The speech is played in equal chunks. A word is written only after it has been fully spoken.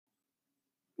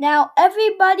Now,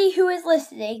 everybody who is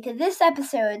listening to this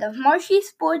episode of Marshy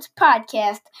Sports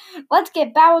Podcast, let's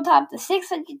get Battle Top to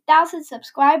 600,000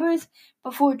 subscribers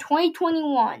before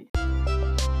 2021.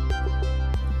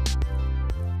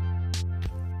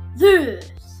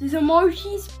 This is a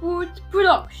Marshy Sports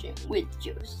production with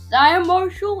Josiah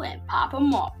Marshall and Papa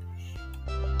Marsh.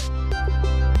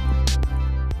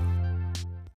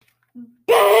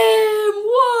 Bam!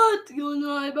 What's going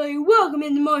on, everybody? Welcome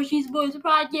into Marshy Sports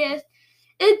Podcast.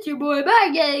 It's your boy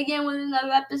back at it again with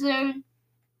another episode. And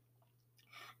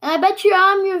I bet you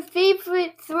I'm your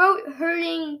favorite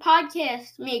throat-hurting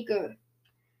podcast maker.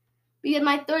 Because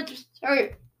my throat's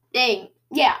hurting.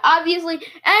 Yeah, obviously.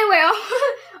 Anyway,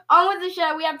 on with the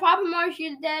show. We have Papa Marsh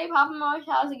here today. Papa Marsh,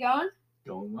 how's it going?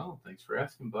 Going well. Thanks for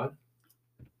asking, bud.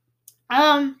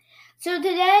 So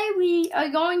today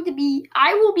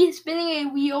I will be spinning a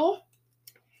wheel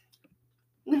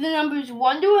with the numbers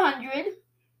 1 to 100.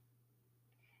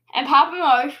 And Papa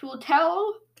Marsh will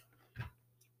tell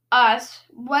us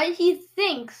what he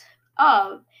thinks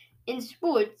of in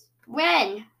sports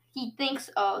when he thinks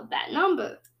of that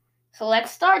number. So let's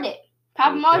start it.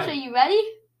 Papa Marsh, are you ready?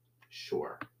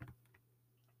 Sure.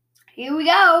 Here we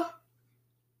go.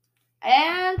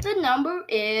 And the number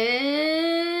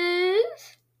is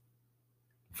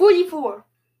 44.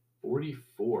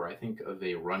 44, I think of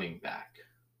a running back.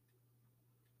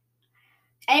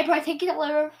 Any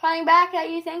particular running back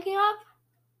that you're thinking of?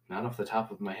 Not off the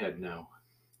top of my head, no.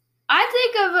 I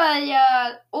think of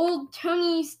a old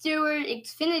Tony Stewart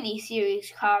Xfinity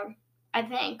Series car, I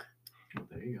think. Oh,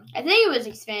 there you go. I think it was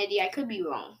Xfinity. I could be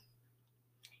wrong.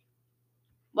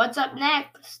 What's up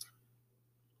next?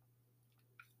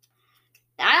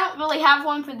 I don't really have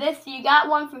one for this. You got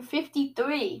one for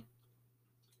 53.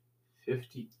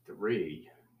 53?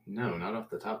 No, not off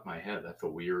the top of my head. That's a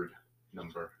weird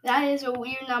number. That is a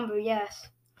weird number, yes,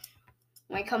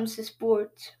 when it comes to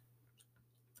sports.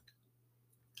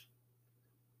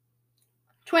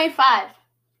 25.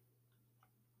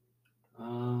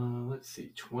 Let's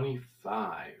see.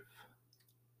 25.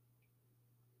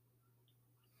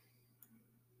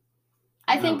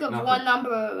 I think of one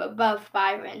number above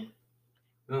Byron.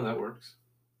 No, that works.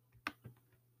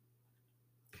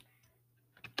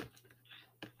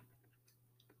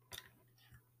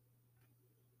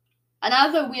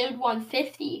 Another weird one,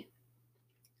 50.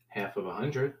 Half of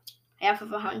 100. Half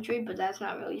of 100, but that's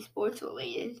not really sports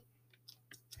related.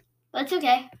 That's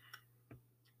okay.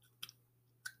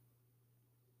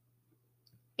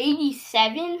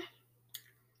 87.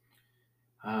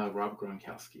 Rob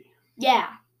Gronkowski. Yeah.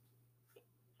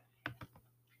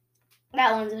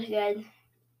 That one's good.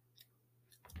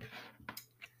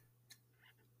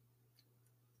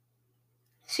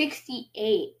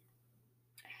 68.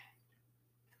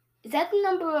 Is that the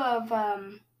number of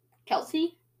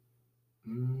Kelsey?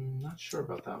 Not sure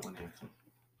about that one, Anthony.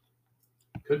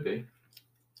 Could be.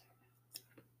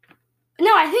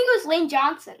 No, I think it was Lane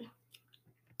Johnson.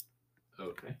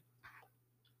 Okay.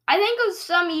 I think it was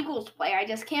some Eagles player. I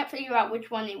just can't figure out which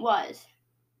one it was.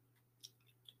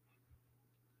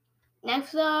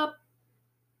 Next up,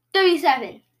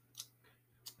 37.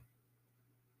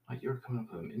 You're coming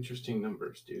up with some interesting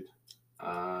numbers, dude.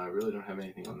 I really don't have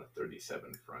anything on the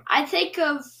 37 front. I think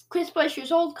of Chris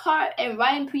Buescher's old car and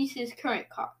Ryan Priest's current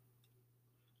car.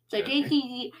 So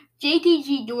okay.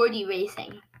 JTG Doherty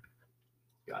Racing.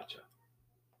 Gotcha.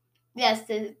 Yes,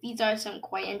 these are some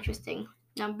quite interesting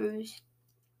numbers.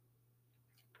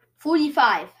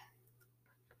 45.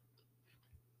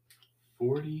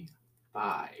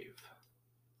 45.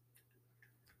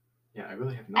 Yeah, I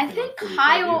really have nothing I think on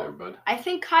 45 either, bud. I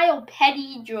think Kyle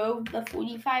Petty drove the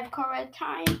 45 car at a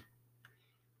time.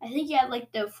 I think he had like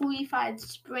the 45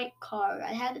 sprint car.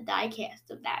 I had a diecast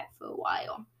of that for a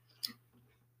while.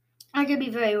 I could be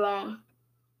very wrong.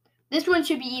 This one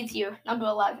should be easier. Number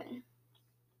 11.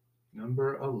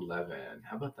 Number 11.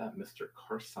 How about that, Mr.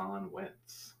 Carson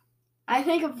Wentz? I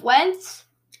think of Wentz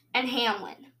and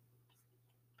Hamlin.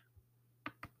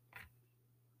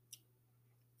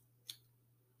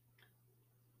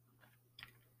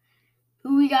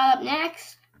 Who we got up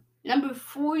next? Number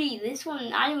 40. This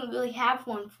one, I don't really have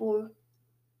one for.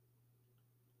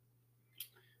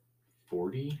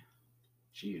 40?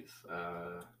 Jeez.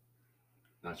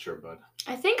 Not sure, bud.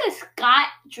 I think a Scott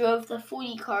drove the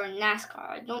 40 car in NASCAR.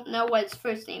 I don't know what his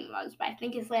first name was, but I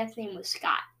think his last name was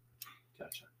Scott.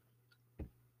 Gotcha.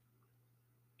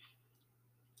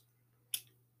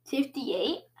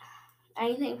 58.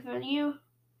 Anything for you?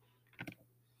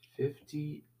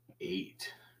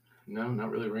 58. No, not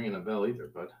really ringing a bell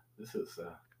either, but this is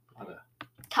a lot of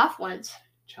tough ones.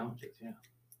 Challenges, yeah.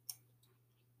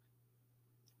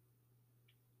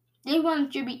 This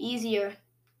one should be easier.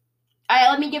 All right,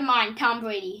 let me get mine. Tom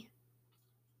Brady.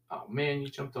 Oh man, you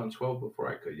jumped on 12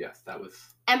 before I could. Yes, that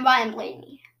was And Ryan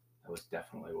Blaney. That was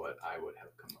definitely what I would have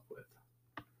come up with.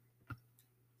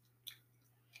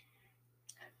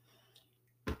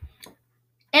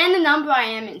 And the number I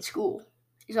am in school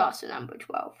is also number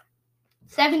 12.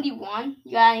 71.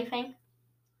 You got anything?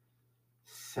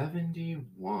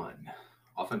 71.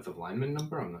 Offensive lineman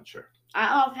number? I'm not sure.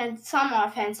 Some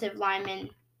offensive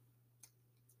linemen.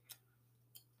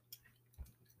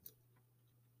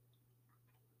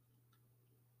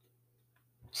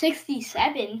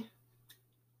 67.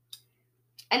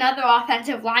 Another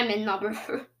offensive lineman number.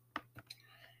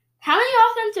 How many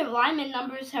offensive lineman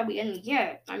numbers are we going to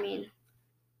get? I mean...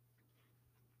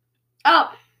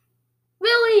 Oh,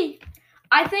 really?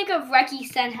 I think of Recky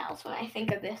Stenhouse when I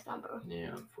think of this number.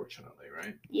 Yeah, unfortunately,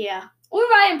 right? Yeah. Or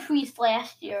Ryan Priest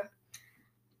last year.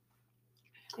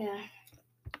 Yeah.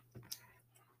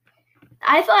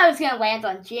 I thought I was going to land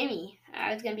on Jimmy.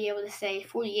 I was going to be able to say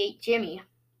 48 Jimmy.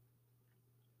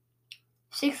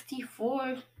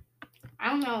 64. I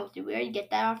don't know. Did we already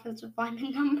get that offensive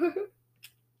lineman number?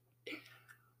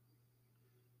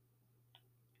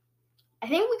 I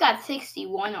think we got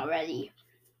 61 already.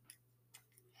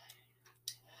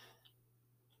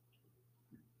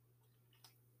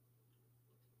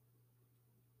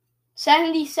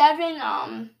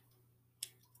 $77.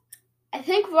 I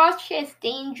think Ross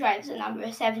Chastain drives the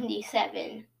number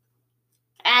 77.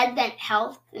 Advent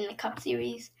Health in the Cup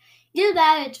Series. Either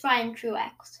that or it's Ryan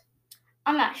Truex.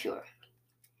 I'm not sure.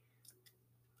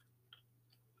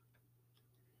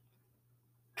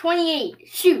 28.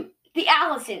 Shoot. The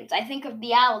Allisons. I think of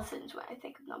the Allisons when I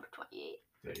think of number 28.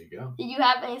 There you go. Did you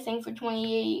have anything for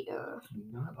 28? Or?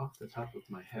 Not off the top of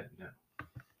my head, no.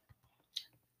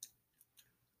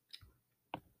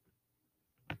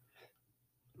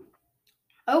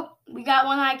 Oh, we got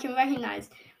one I can recognize.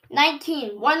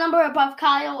 19. One number above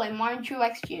Kyle and Martin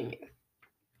Truex Jr.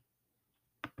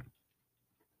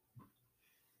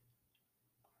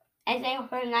 Anything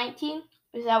for 19?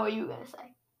 Is that what you were going to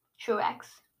say? Truex.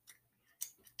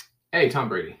 Hey, Tom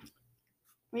Brady.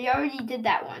 We already did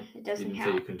that one. It doesn't You didn't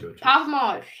count. say you couldn't do it. Papa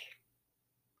Marsh.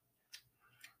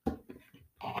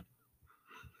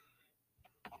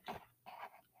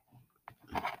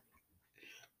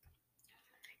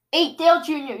 Dale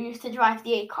Jr. used to drive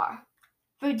the 8 car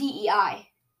for DEI.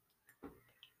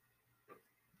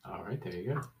 All right, there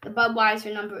you go. The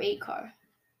Budweiser number 8 car.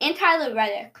 And Tyler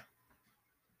Reddick.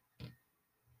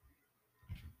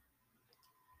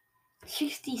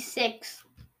 66.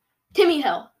 Timmy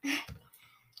Hill. Do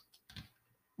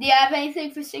you have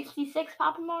anything for 66,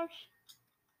 Papa Marsh?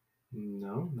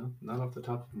 No, not off the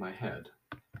top of my head.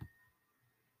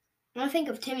 I think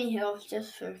of Timmy Hill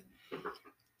just for...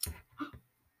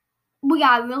 We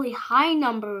got a really high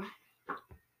number.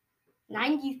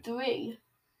 93.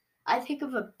 I think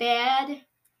of a bad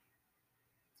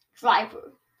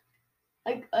driver.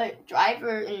 Like a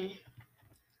driver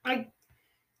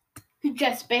who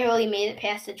just barely made it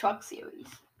past the Truck Series.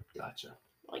 Gotcha.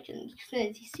 Like in the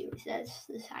Xfinity Series, that's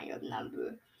the kind of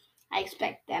number I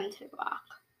expect them to rock.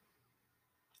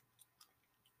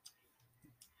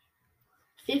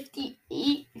 58,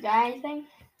 you got anything?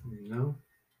 No.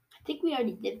 I think we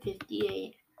already did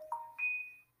 58.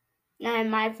 Now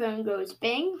my phone goes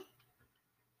bing.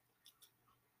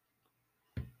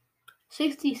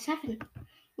 67.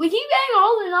 We keep getting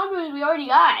all the numbers we already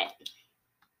got.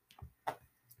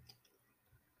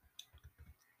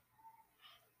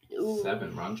 Ooh.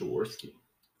 7, Ron Jaworski.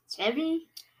 7.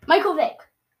 Michael Vick.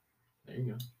 There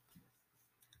you go.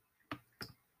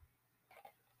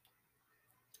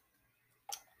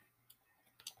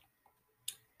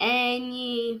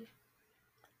 And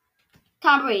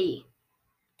Tom Brady.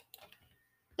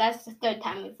 That's the third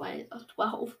time we've won it.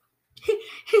 12.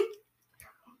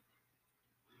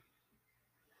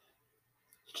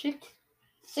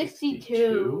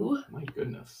 62. My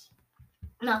goodness.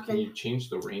 Nothing. Can you change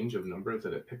the range of numbers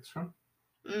that it picks from?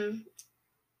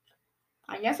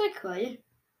 I guess I could.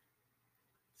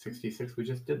 66, we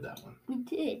just did that one. We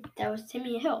did. That was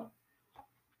Timmy Hill.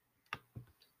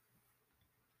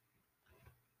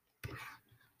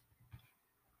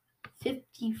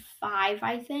 $55,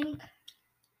 I think.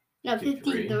 No,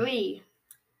 53.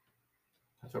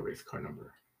 That's a race car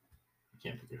number. I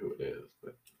can't think of who it is,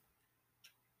 but...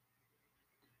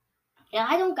 Yeah,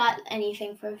 I don't got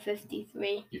anything for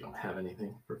 53. You don't have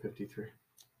anything for 53?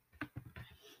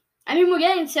 I mean, we're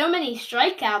getting so many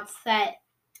strikeouts that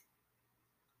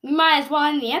we might as well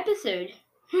end the episode.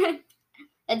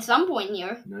 At some point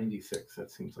here. 96, that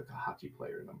seems like a hockey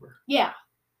player number. Yeah,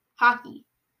 hockey.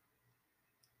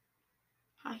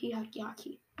 Hockey, hockey,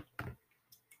 hockey.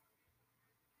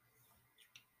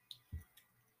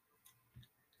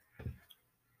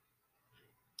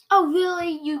 Oh,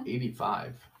 really?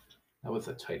 85. That was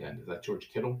a tight end. Is that George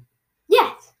Kittle?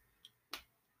 Yes.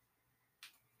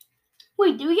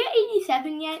 Wait, do we get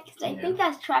 87 yet? Because I think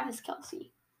that's Travis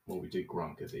Kelce. Well, we did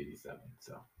Gronk as 87,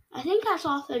 so. I think that's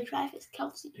also Travis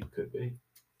Kelce. It could be.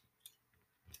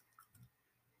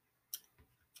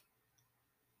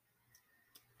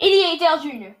 88 Dale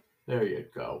Jr. There you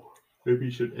go. Maybe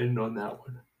you should end on that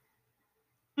one.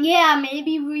 Yeah,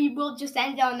 maybe we will just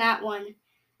end on that one.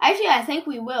 Actually, I think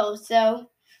we will. So,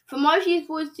 from Marsh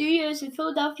Sports Studios in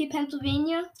Philadelphia,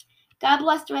 Pennsylvania, God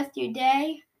bless the rest of your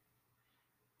day.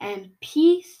 And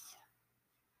peace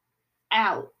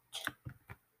out.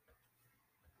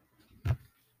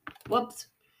 Whoops.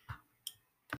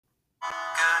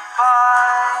 Goodbye.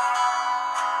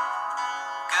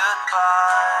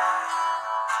 Goodbye.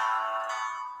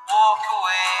 Walk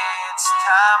away. It's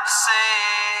time to say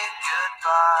goodbye.